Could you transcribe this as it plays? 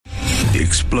The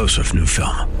explosive new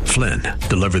film, Flynn,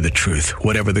 deliver the truth,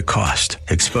 whatever the cost,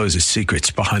 exposes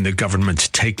secrets behind the government's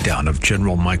takedown of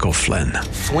General Michael Flynn.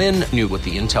 Flynn knew what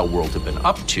the intel world had been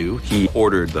up to. He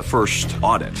ordered the first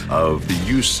audit of the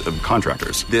use of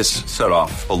contractors. This set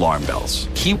off alarm bells.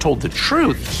 He told the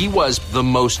truth. He was the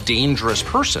most dangerous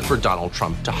person for Donald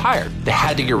Trump to hire. They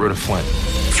had to get rid of Flynn.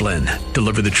 Flynn,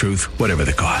 deliver the truth, whatever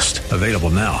the cost. Available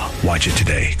now. Watch it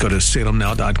today. Go to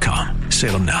salemnow.com.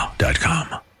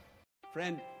 salemnow.com.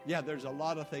 Friend, yeah, there's a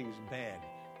lot of things bad,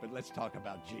 but let's talk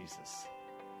about Jesus.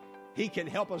 He can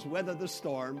help us weather the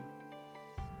storm.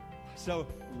 So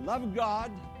love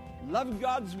God, love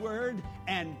God's word,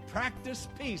 and practice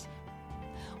peace.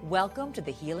 Welcome to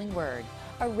the Healing Word,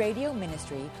 a radio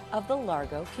ministry of the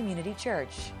Largo Community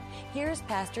Church. Here's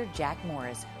Pastor Jack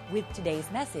Morris with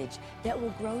today's message that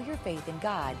will grow your faith in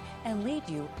God and lead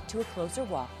you to a closer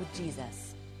walk with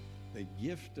Jesus. The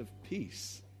gift of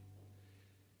peace.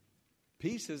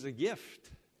 Peace is a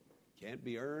gift. Can't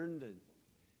be earned.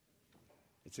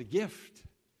 It's a gift.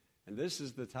 And this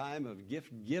is the time of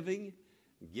gift giving,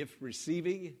 gift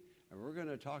receiving. And we're going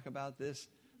to talk about this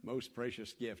most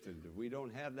precious gift. And if we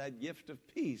don't have that gift of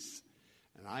peace,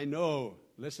 and I know,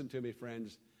 listen to me,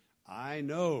 friends, I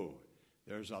know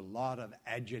there's a lot of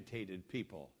agitated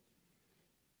people.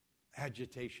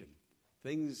 Agitation.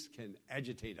 Things can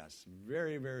agitate us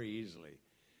very, very easily.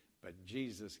 But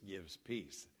Jesus gives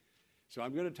peace. So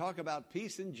I'm going to talk about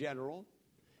peace in general,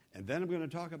 and then I'm going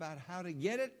to talk about how to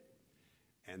get it,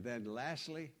 and then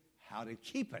lastly, how to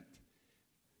keep it.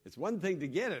 It's one thing to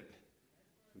get it,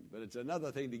 but it's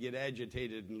another thing to get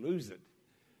agitated and lose it.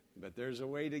 But there's a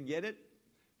way to get it.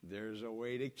 There's a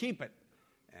way to keep it.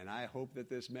 And I hope that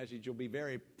this message will be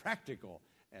very practical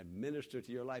and minister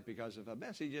to your life, because if a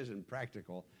message isn't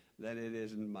practical, then it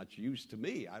isn't much use to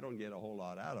me. I don't get a whole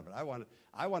lot out of it. I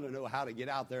want to know how to get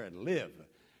out there and live.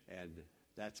 And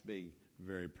that's being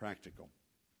very practical.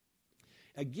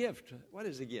 A gift, what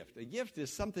is a gift? A gift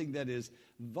is something that is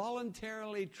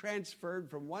voluntarily transferred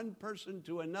from one person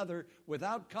to another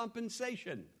without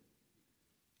compensation.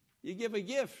 You give a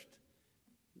gift.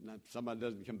 Not someone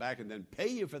doesn't come back and then pay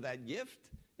you for that gift.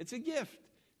 It's a gift.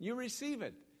 You receive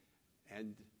it.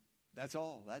 And that's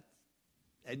all.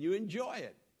 And you enjoy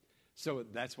it. So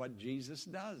that's what Jesus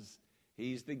does.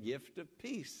 He's the gift of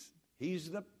peace.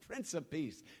 He's the Prince of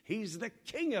Peace. He's the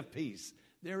King of Peace.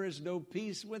 There is no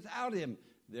peace without him.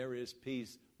 There is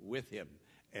peace with him.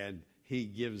 And he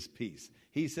gives peace.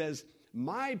 He says,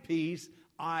 my peace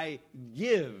I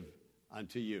give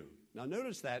unto you. Now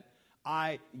notice that.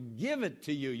 I give it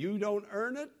to you. You don't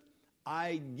earn it.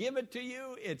 I give it to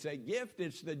you. It's a gift.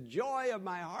 It's the joy of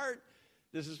my heart.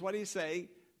 This is what he's saying.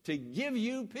 To give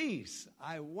you peace.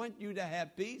 I want you to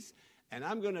have peace. And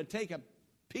I'm going to take a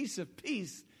piece of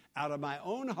peace out of my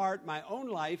own heart, my own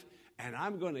life, and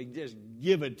I'm going to just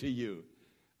give it to you.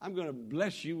 I'm going to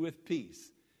bless you with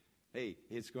peace. Hey,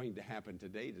 it's going to happen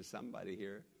today to somebody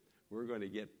here. We're going to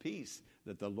get peace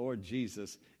that the Lord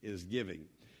Jesus is giving.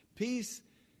 Peace,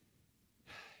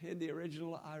 in the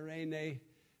original irene,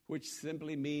 which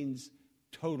simply means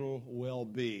total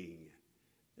well-being.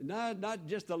 Not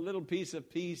just a little piece of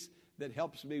peace that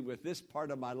helps me with this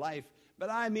part of my life, but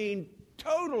I mean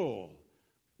total.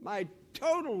 My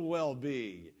total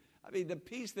well-being. I mean, the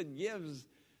peace that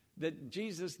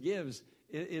Jesus gives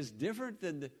is different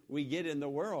than we get in the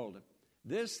world.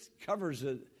 This covers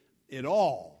it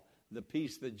all, the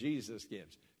peace that Jesus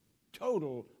gives.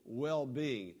 Total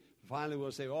well-being. Finally,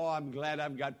 we'll say, oh, I'm glad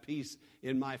I've got peace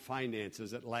in my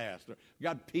finances at last. Or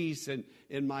got peace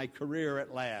in my career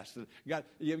at last. And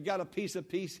you've got a piece of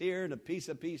peace here and a piece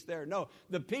of peace there. No,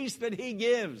 the peace that he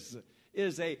gives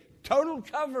is a total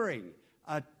covering.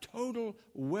 A total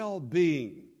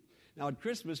well-being. Now, at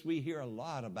Christmas, we hear a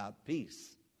lot about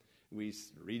peace. We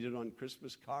read it on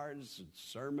Christmas cards and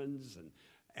sermons and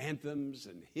anthems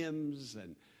and hymns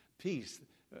and peace.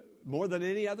 More than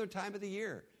any other time of the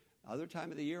year. Other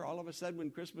time of the year, all of a sudden, when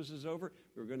Christmas is over,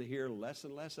 we're going to hear less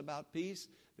and less about peace.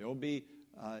 There will be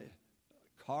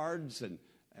cards and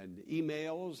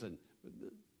emails, and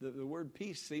the word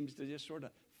peace seems to just sort of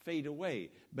fade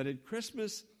away. But at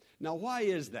Christmas, now why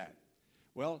is that?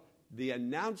 Well, the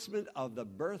announcement of the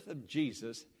birth of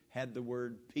Jesus had the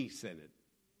word peace in it.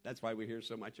 That's why we hear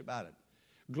so much about it.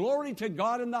 Glory to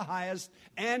God in the highest,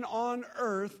 and on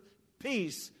earth,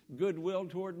 peace, goodwill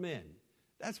toward men.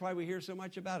 That's why we hear so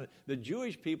much about it. The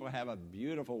Jewish people have a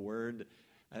beautiful word.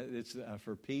 It's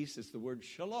for peace. It's the word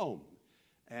shalom.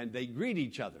 And they greet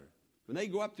each other. When they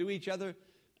go up to each other,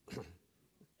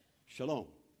 shalom.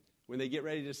 When they get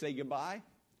ready to say goodbye,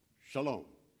 shalom.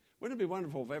 Wouldn't it be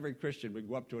wonderful if every Christian would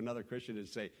go up to another Christian and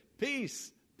say,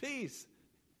 peace, peace.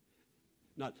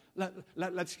 Not,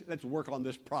 let's work on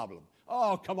this problem.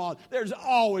 Oh, come on. There's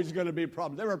always going to be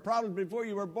problems. There were problems before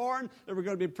you were born. There were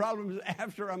going to be problems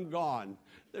after I'm gone.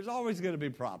 There's always going to be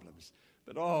problems.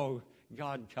 But, oh,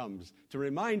 God comes to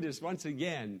remind us once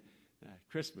again,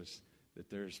 Christmas, that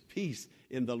there's peace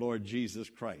in the Lord Jesus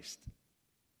Christ.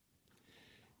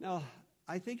 Now,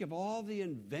 I think of all the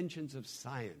inventions of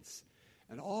science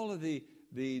and all of the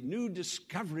new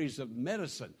discoveries of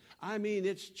medicine. I mean,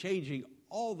 it's changing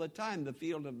all the time, the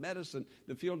field of medicine,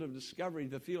 the field of discovery,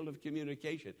 the field of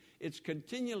communication. It's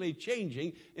continually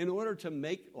changing in order to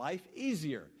make life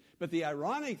easier. But the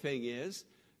ironic thing is,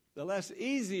 the less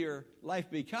easier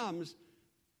life becomes,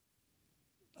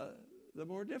 the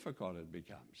more difficult it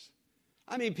becomes.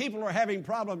 I mean, people are having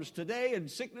problems today and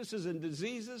sicknesses and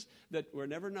diseases that were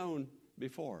never known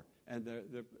before. And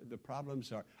the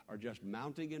problems are just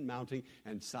mounting and mounting,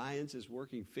 and science is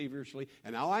working feverishly.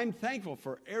 And now I'm thankful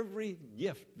for every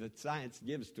gift that science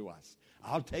gives to us.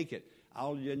 I'll take it.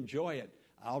 I'll enjoy it.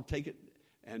 I'll take it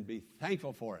and be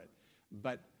thankful for it.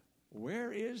 But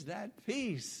where is that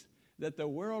peace that the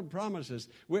world promises?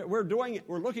 We're doing it.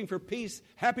 We're looking for peace,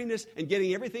 happiness, and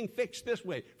getting everything fixed this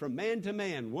way, from man to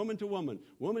man, woman to woman,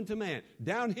 woman to man.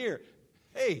 Down here,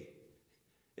 hey,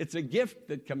 it's a gift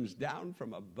that comes down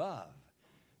from above,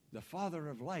 the Father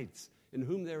of lights, in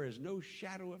whom there is no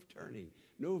shadow of turning,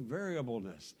 no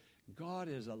variableness. God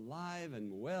is alive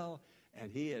and well,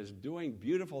 and He is doing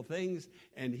beautiful things,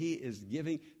 and He is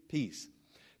giving peace.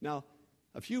 Now,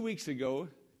 a few weeks ago,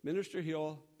 Minister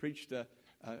Hill preached a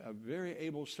very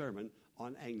able sermon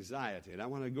on anxiety, and I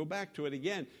want to go back to it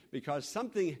again because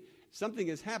something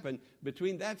has happened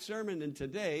between that sermon and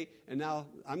today, and now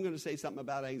I'm going to say something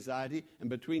about anxiety, and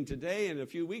between today and a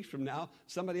few weeks from now,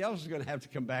 somebody else is going to have to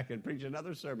come back and preach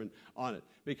another sermon on it,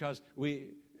 because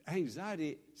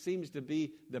anxiety seems to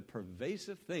be the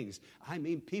pervasive things. I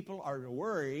mean, people are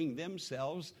worrying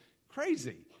themselves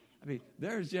crazy. I mean,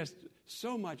 there's just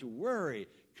so much worry,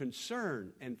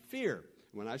 concern, and fear.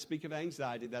 When I speak of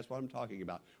anxiety, that's what I'm talking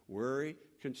about. Worry,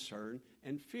 concern,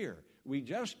 and fear. We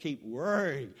just keep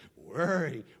worrying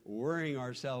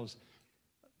ourselves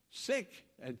sick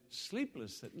and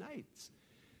sleepless at nights.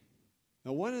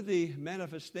 Now, one of the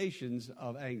manifestations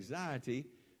of anxiety,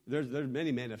 there's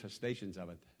many manifestations of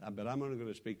it, but I'm only going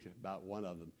to speak about one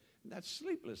of them. And that's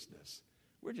sleeplessness.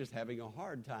 We're just having a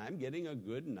hard time getting a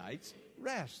good night's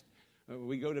rest.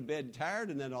 We go to bed tired,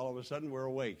 and then all of a sudden we're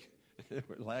awake.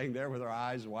 We're laying there with our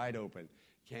eyes wide open.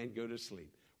 Can't go to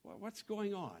sleep. Well, what's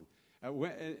going on?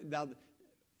 Now,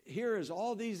 here is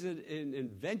all these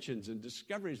inventions and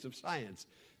discoveries of science.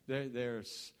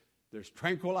 There's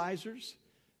tranquilizers.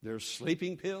 There's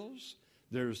sleeping pills.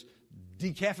 There's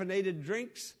decaffeinated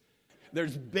drinks.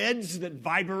 There's beds that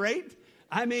vibrate.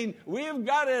 I mean, we've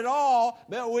got it all,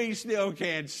 but we still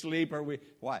can't sleep.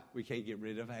 Why? We can't get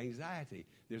rid of anxiety.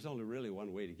 There's only really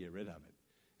one way to get rid of it,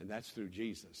 and that's through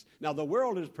Jesus. Now, the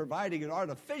world is providing an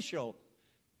artificial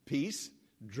peace,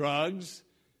 drugs,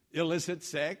 illicit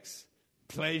sex,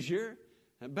 pleasure,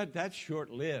 but that's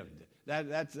short-lived.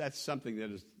 That's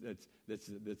something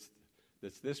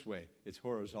that's this way. It's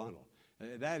horizontal.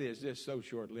 That is just so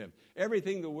short-lived.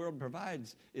 Everything the world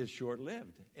provides is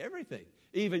short-lived. Everything.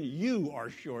 Even you are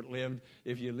short-lived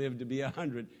if you live to be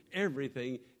 100.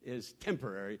 Everything is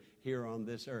temporary here on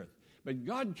this earth. But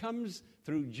God comes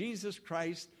through Jesus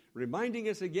Christ, reminding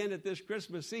us again at this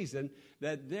Christmas season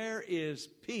that there is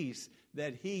peace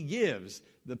that He gives,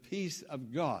 the peace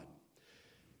of God.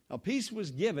 Now, peace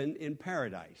was given in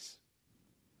paradise.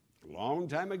 A long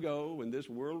time ago, when this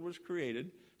world was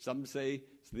created,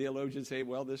 theologians say,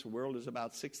 well, this world is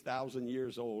about 6,000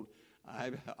 years old.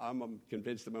 I'm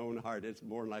convinced in my own heart it's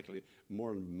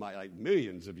like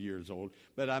millions of years old,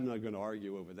 but I'm not going to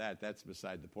argue over that. That's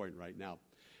beside the point right now.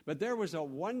 But there was a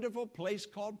wonderful place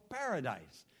called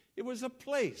paradise. It was a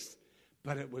place,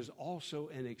 but it was also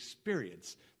an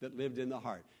experience that lived in the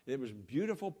heart. It was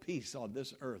beautiful peace on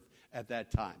this earth at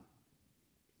that time.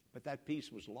 But that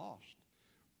peace was lost.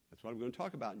 That's what I'm going to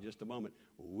talk about in just a moment.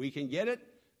 We can get it,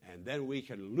 and then we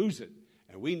can lose it.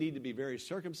 And we need to be very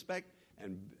circumspect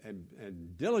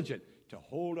and diligent to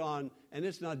hold on. And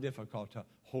it's not difficult to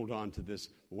hold on to this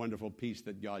wonderful peace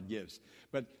that God gives.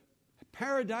 But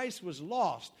paradise was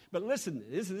lost. But listen,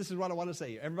 this is what I want to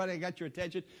say. Everybody got your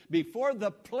attention? Before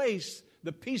the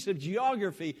piece of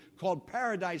geography called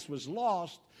paradise was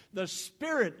lost, the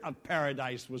spirit of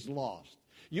paradise was lost.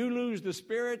 You lose the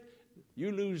spirit,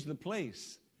 you lose the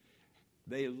place.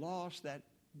 They lost, that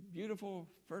beautiful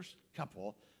first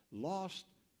couple lost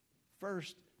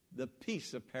first the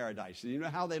peace of paradise. And you know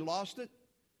how they lost it?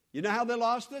 You know how they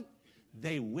lost it?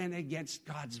 They went against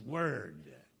God's word.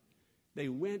 They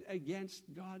went against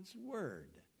God's word.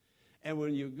 And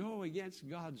when you go against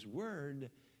God's word,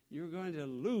 you're going to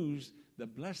lose the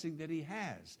blessing that he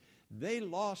has. They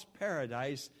lost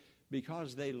paradise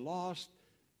because they lost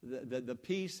the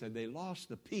peace, and they lost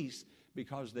the peace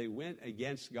because they went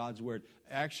against God's word.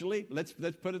 Actually, let's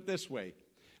put it this way.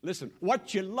 Listen,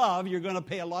 what you love, you're going to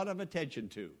pay a lot of attention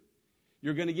to.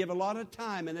 You're going to give a lot of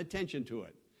time and attention to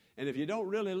it. And if you don't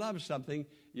really love something,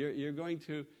 you're going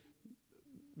to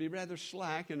be rather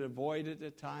slack and avoid it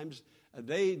at times.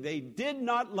 They did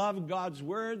not love God's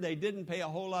word. They didn't pay a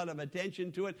whole lot of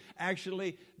attention to it.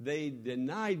 Actually, they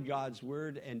denied God's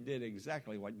word and did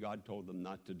exactly what God told them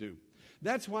not to do.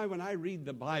 That's why when I read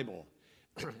the Bible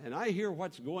and I hear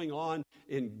what's going on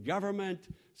in government,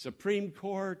 Supreme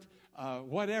Court,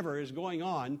 whatever is going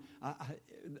on,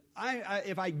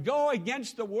 if I go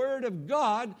against the word of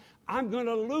God, I'm going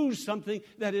to lose something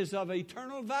that is of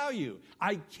eternal value.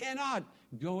 I cannot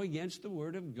go against the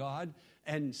word of God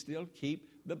and still keep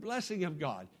the blessing of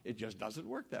God. It just doesn't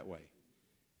work that way.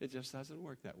 It just doesn't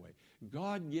work that way.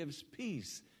 God gives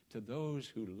peace to those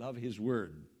who love his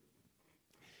word.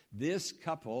 This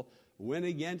couple went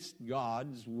against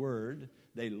God's word.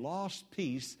 They lost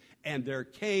peace, and there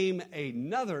came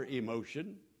another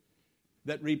emotion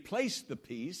that replaced the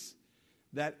peace.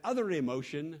 That other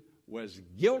emotion was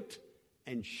guilt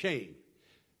and shame.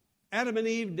 Adam and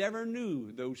Eve never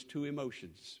knew those two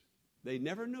emotions. They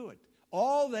never knew it.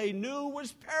 All they knew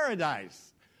was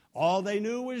paradise. All they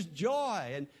knew was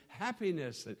joy and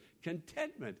happiness and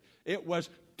contentment. It was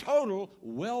total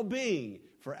well-being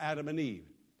for Adam and Eve.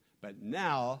 But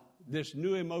now, this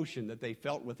new emotion that they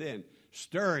felt within,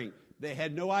 stirring, they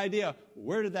had no idea,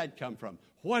 where did that come from?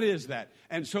 What is that?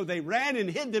 And so they ran and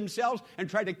hid themselves and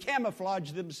tried to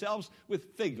camouflage themselves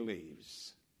with fig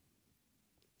leaves.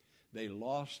 They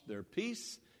lost their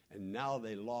peace, and now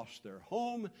they lost their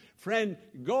home. Friend,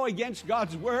 go against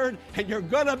God's word, and you're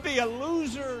going to be a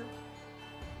loser.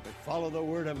 But follow the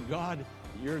word of God,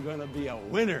 you're going to be a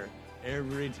winner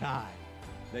every time.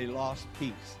 They lost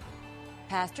peace.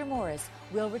 Pastor Morris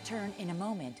will return in a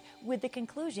moment with the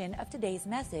conclusion of today's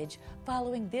message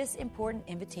following this important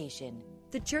invitation.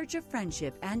 The Church of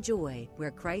Friendship and Joy,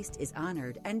 where Christ is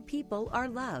honored and people are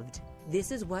loved.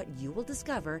 This is what you will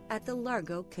discover at the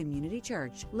Largo Community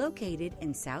Church, located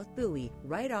in South Bowie,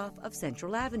 right off of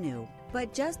Central Avenue.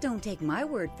 But just don't take my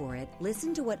word for it.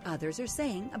 Listen to what others are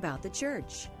saying about the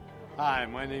church. Hi,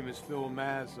 my name is Phil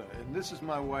Mazza, and this is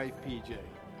my wife, PJ.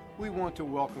 We want to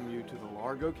welcome you to the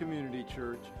Largo Community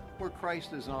Church, where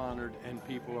Christ is honored and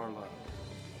people are loved.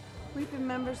 We've been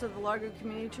members of the Largo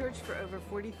Community Church for over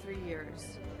 43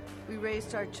 years. We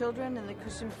raised our children in the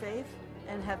Christian faith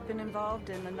and have been involved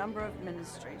in a number of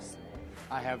ministries.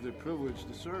 I have the privilege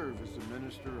to serve as the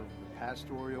minister of the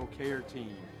pastoral care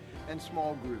team and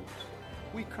small groups.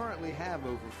 We currently have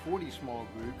over 40 small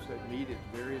groups that meet at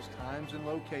various times and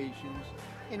locations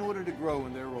in order to grow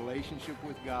in their relationship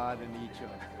with God and each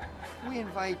other. We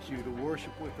invite you to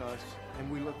worship with us, and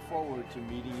we look forward to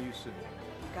meeting you soon.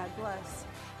 God bless.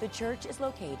 The church is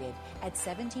located at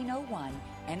 1701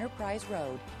 Enterprise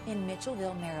Road in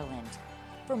Mitchellville, Maryland.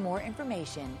 For more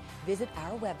information, visit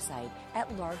our website at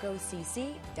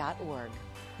largocc.org.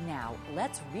 Now,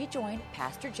 let's rejoin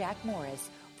Pastor Jack Morris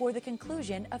for the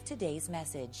conclusion of today's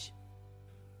message.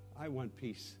 I want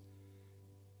peace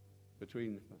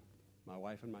between my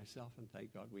wife and myself, and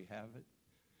thank God we have it.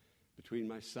 Between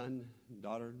my son,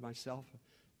 daughter, and myself,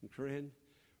 and Corinne,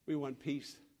 we want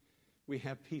peace. We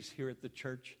have peace here at the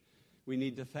church. We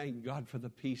need to thank God for the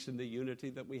peace and the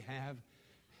unity that we have.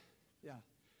 Yeah.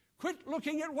 Quit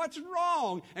looking at what's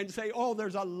wrong and say, oh,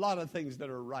 there's a lot of things that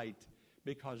are right,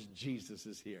 because Jesus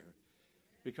is here.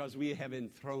 Because we have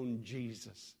enthroned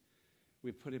Jesus.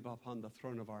 We put him up on the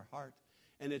throne of our heart.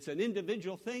 And it's an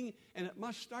individual thing, and it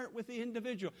must start with the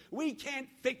individual. We can't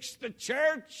fix the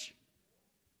church.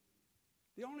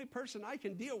 The only person I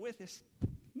can deal with is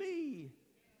me.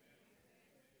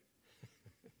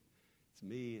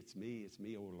 It's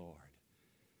me, oh Lord.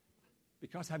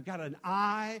 Because I've got an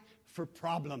eye for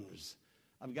problems.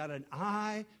 I've got an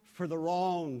eye for the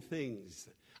wrong things.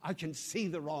 I can see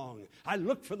the wrong. I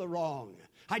look for the wrong.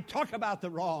 I talk about the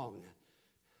wrong.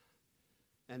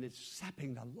 And it's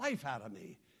sapping the life out of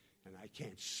me. And I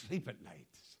can't sleep at night.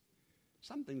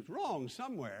 Something's wrong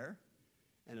somewhere.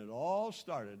 And it all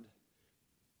started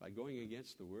by going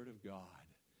against the Word of God.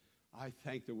 I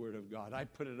thank the Word of God. I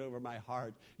put it over my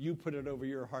heart. You put it over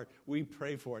your heart. We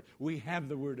pray for it. We have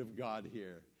the Word of God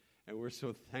here. And we're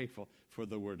so thankful for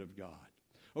the Word of God.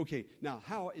 Okay, now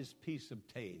how is peace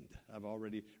obtained? I've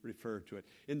already referred to it.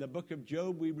 In the book of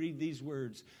Job, we read these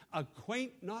words,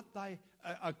 acquaint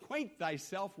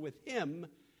thyself with him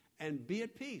and be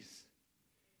at peace.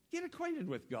 Get acquainted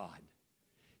with God.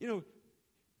 You know,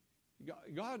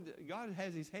 God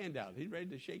has his hand out. He's ready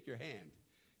to shake your hand.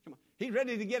 Come on. He's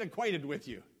ready to get acquainted with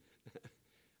you.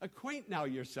 Acquaint now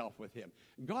yourself with him.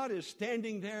 God is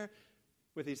standing there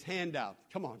with his hand out.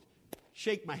 Come on,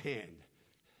 shake my hand.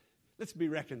 Let's be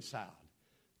reconciled.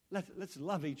 Let's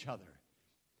love each other.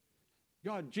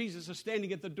 God, Jesus is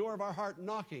standing at the door of our heart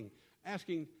knocking,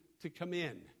 asking to come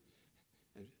in.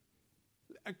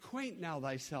 Acquaint now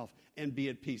thyself and be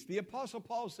at peace. The Apostle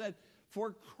Paul said,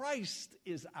 for Christ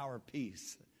is our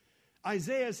peace.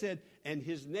 Isaiah said, and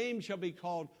his name shall be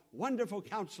called Wonderful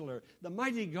Counselor, the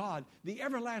Mighty God, the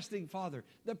Everlasting Father,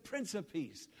 the Prince of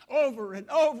Peace. Over and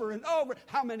over and over.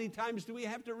 How many times do we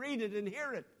have to read it and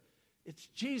hear it? It's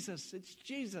Jesus, it's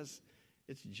Jesus,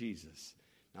 it's Jesus.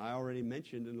 Now, I already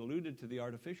mentioned and alluded to the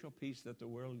artificial peace that the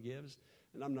world gives,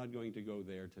 and I'm not going to go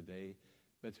there today.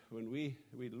 But when we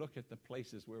look at the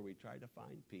places where we try to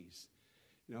find peace,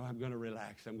 you know, I'm going to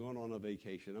relax. I'm going on a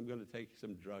vacation. I'm going to take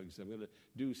some drugs. I'm going to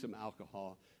do some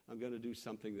alcohol. I'm going to do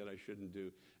something that I shouldn't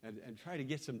do and try to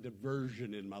get some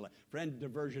diversion in my life. Friend,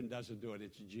 diversion doesn't do it.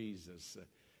 It's Jesus.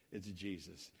 It's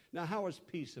Jesus. Now, how is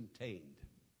peace obtained?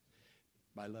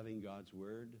 By loving God's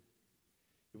Word.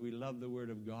 If we love the Word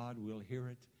of God, we'll hear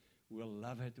it. We'll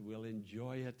love it. We'll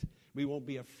enjoy it. We won't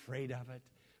be afraid of it.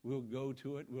 We'll go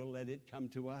to it. We'll let it come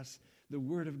to us. The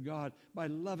Word of God, by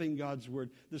loving God's Word.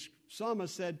 The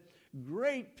psalmist said,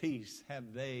 great peace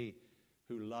have they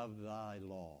who love thy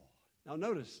law. Now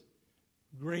notice,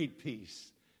 great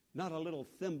peace. Not a little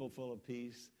thimbleful of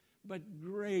peace, but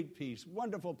great peace,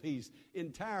 wonderful peace,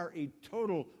 entire,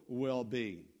 total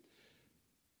well-being.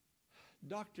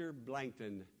 Dr.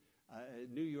 Blankton,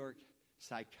 a New York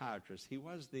psychiatrist, he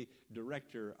was the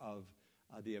director of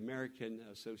the American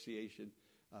Association,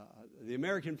 the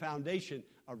American Foundation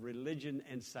of Religion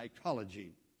and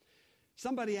Psychology.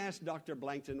 Somebody asked Dr.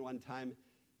 Blankton one time,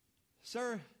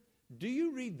 sir, do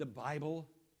you read the Bible?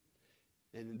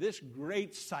 And this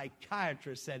great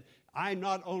psychiatrist said, I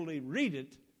not only read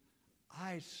it,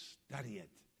 I study it.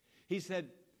 He said,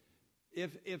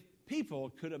 if people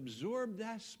could absorb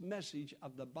this message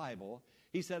of the Bible,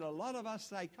 he said, a lot of us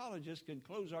psychologists could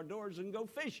close our doors and go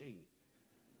fishing.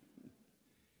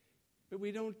 But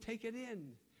we don't take it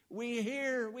in. We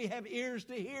hear, we have ears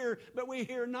to hear, but we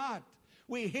hear not.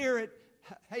 We hear it.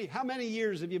 Hey, how many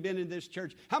years have you been in this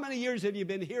church? How many years have you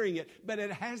been hearing it? But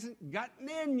it hasn't gotten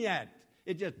in yet.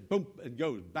 It just, boom, it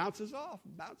goes, bounces off.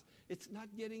 It's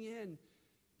not getting in.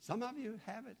 Some of you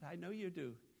have it. I know you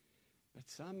do. But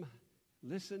some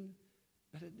listen,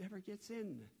 but it never gets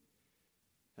in.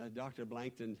 Dr.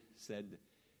 Blankton said,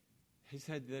 he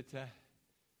said that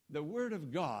the Word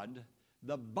of God,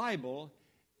 the Bible,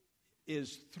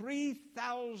 is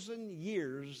 3,000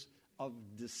 years of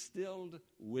distilled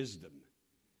wisdom.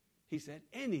 He said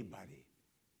anybody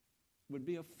would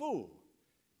be a fool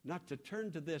not to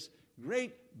turn to this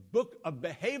great book of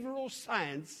behavioral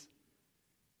science,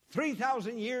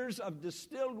 3,000 years of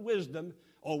distilled wisdom.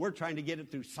 Oh, we're trying to get it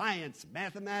through science,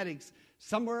 mathematics,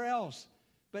 somewhere else.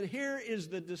 But here is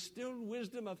the distilled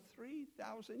wisdom of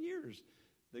 3,000 years,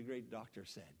 the great doctor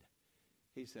said.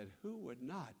 He said, who would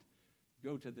not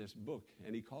go to this book?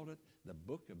 And he called it the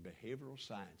Book of Behavioral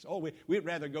Science. Oh, we'd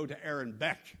rather go to Aaron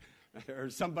Beck or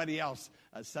somebody else,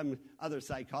 some other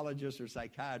psychologist or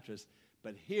psychiatrist.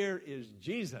 But here is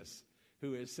Jesus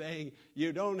who is saying,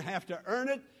 you don't have to earn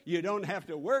it. You don't have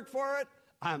to work for it.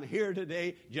 I'm here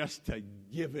today just to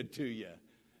give it to you.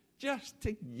 Just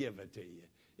to give it to you.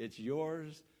 It's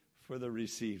yours for the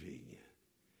receiving.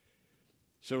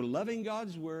 So loving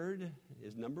God's Word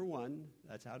is number one.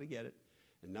 That's how to get it.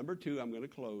 And number two, I'm going to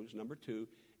close. Number two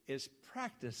is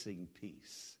practicing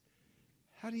peace.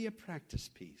 How do you practice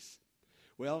peace?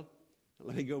 Well,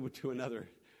 let me go to another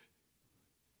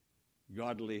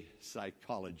godly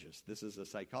psychologist. This is a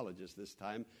psychologist this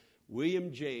time.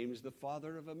 William James, the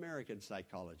father of American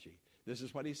psychology. This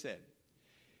is what he said.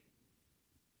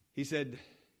 He said,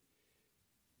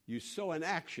 you sow an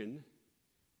action,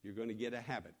 you're going to get a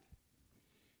habit.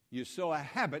 You sow a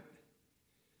habit,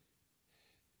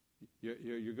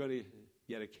 you're going to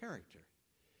get a character.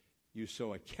 You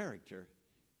sow a character,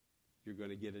 you're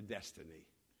going to get a destiny.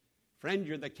 Friend,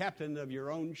 you're the captain of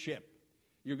your own ship.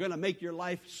 You're going to make your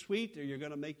life sweet or you're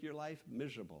going to make your life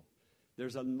miserable.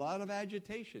 There's a lot of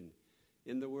agitation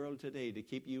in the world today to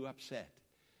keep you upset.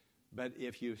 But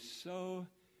if you sow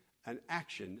an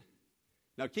action,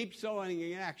 Now keep sowing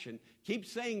in action. Keep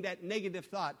saying that negative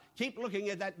thought. Keep looking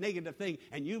at that negative thing,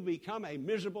 and you become a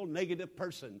miserable, negative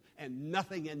person, and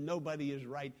nothing and nobody is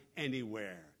right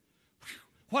anywhere. Whew,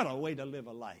 what a way to live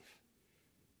a life.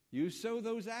 You sow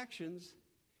those actions,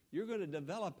 you're going to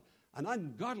develop an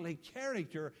ungodly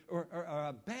character or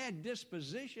a bad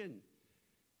disposition.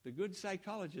 The good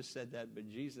psychologist said that, but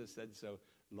Jesus said so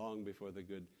long before the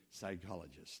good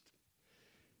psychologist.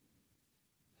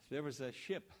 There was a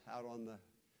ship out on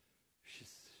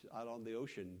the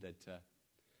ocean that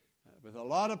with a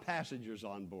lot of passengers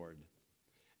on board,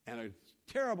 and a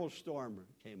terrible storm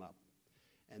came up,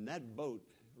 and that boat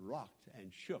rocked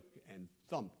and shook and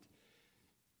thumped,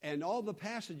 and all the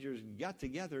passengers got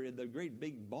together in the great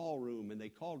big ballroom, and they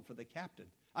called for the captain.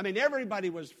 I mean, everybody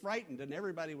was frightened, and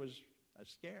everybody was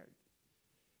scared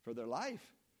for their life.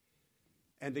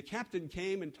 And the captain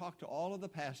came and talked to all of the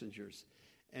passengers.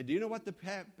 And do you know what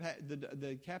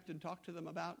the captain talked to them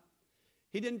about?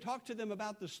 He didn't talk to them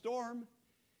about the storm.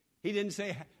 He didn't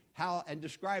say how and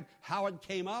describe how it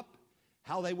came up,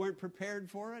 how they weren't prepared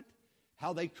for it,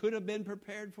 how they could have been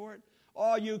prepared for it.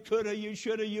 Oh, you coulda, you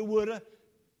shoulda, you woulda.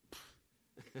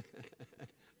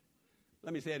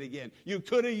 Let me say it again. You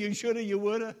coulda, you shoulda, you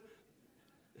woulda.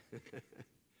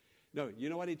 No, you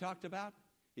know what he talked about?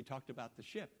 He talked about the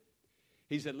ship.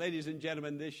 He said, ladies and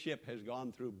gentlemen, this ship has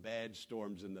gone through bad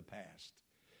storms in the past.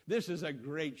 This is a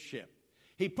great ship.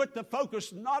 He put the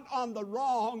focus not on the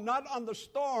wrong, not on the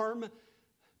storm,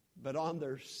 but on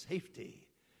their safety,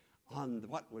 on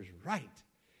what was right.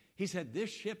 He said, this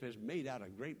ship is made out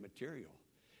of great material.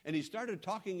 And he started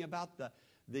talking about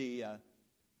the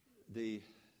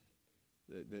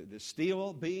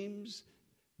steel beams,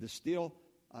 the steel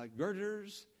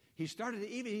girders. He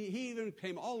even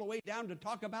came all the way down to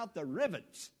talk about the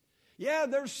rivets. Yeah,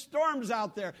 there's storms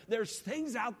out there. There's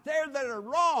things out there that are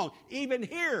wrong, even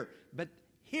here. But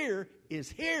here is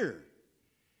here.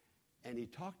 And he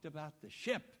talked about the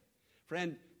ship.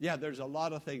 Friend, yeah, there's a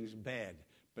lot of things bad,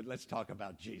 but let's talk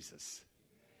about Jesus.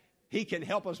 He can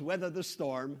help us weather the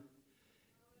storm.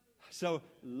 So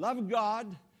love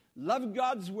God. Love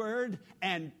God's word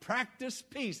and practice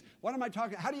peace. What am I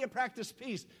talking? How do you practice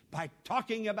peace? By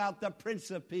talking about the Prince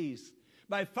of Peace.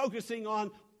 By focusing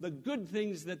on the good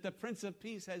things that the Prince of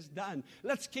Peace has done.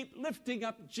 Let's keep lifting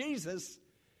up Jesus.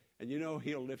 And you know,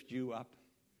 he'll lift you up.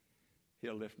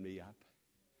 He'll lift me up.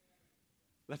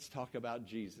 Let's talk about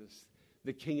Jesus.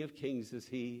 The King of Kings is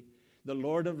he. The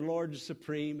Lord of Lords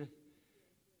supreme.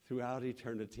 Throughout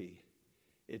eternity,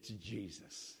 it's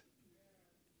Jesus.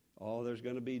 Oh, there's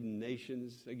going to be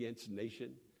nations against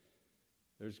nation.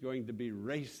 There's going to be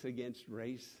race against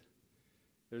race.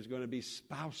 There's going to be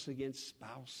spouse against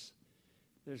spouse.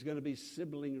 There's going to be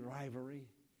sibling rivalry.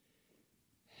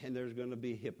 And there's going to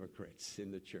be hypocrites in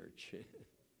the church.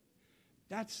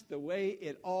 That's the way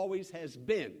it always has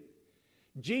been.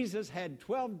 Jesus had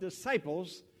 12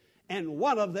 disciples, and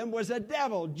one of them was a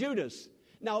devil, Judas.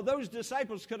 Now, those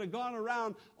disciples could have gone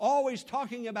around always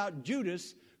talking about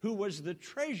Judas, who was the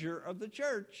treasurer of the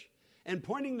church, and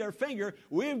pointing their finger,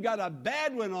 we've got a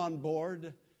bad one on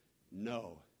board.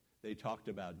 No, they talked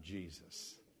about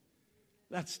Jesus.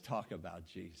 Let's talk about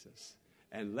Jesus,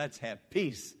 and let's have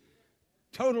peace,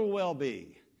 total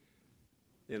well-being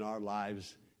in our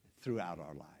lives, throughout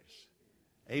our lives.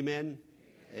 Amen?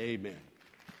 Amen.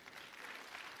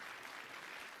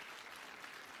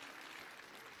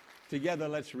 Together,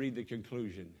 let's read the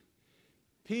conclusion.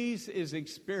 Peace is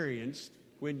experienced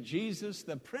when Jesus,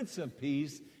 the Prince of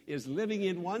Peace, is living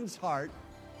in one's heart.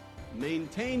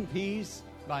 Maintain peace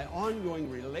by ongoing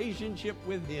relationship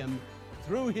with him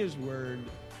through his word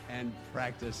and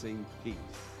practicing peace.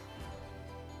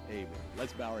 Amen.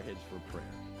 Let's bow our heads for prayer.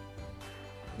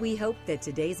 We hope that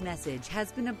today's message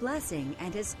has been a blessing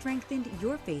and has strengthened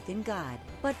your faith in God.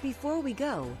 But before we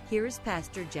go, here's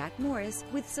Pastor Jack Morris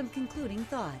with some concluding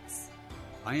thoughts.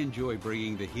 I enjoy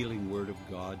bringing the healing word of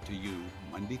God to you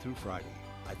Monday through Friday.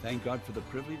 I thank God for the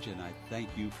privilege, and I thank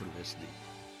you for listening.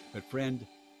 But friend,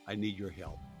 I need your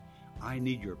help. I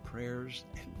need your prayers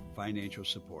and financial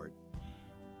support.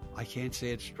 I can't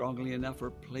say it strongly enough or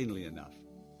plainly enough.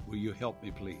 Will you help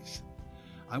me, please?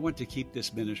 I want to keep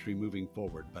this ministry moving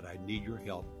forward, but I need your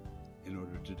help in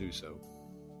order to do so.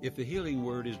 If the healing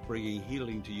word is bringing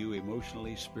healing to you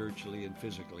emotionally, spiritually, and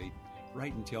physically,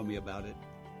 write and tell me about it.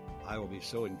 I will be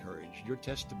so encouraged. Your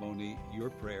testimony, your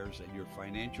prayers, and your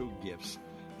financial gifts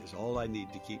is all I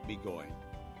need to keep me going.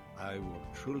 I will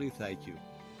truly thank you.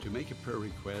 To make a prayer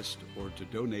request or to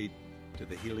donate to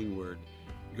the Healing Word,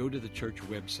 go to the church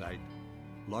website,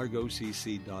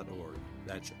 largocc.org.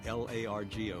 That's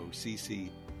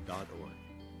largocc.org.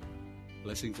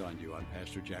 Blessings on you. I'm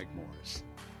Pastor Jack Morris.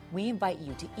 We invite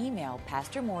you to email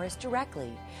Pastor Morris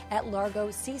directly at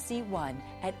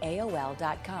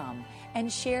largocc1@aol.com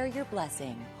and share your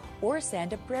blessing, or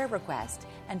send a prayer request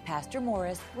and Pastor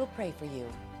Morris will pray for you.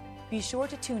 Be sure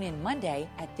to tune in Monday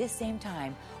at this same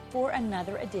time for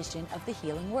another edition of the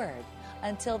Healing Word.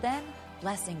 Until then,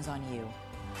 blessings on you.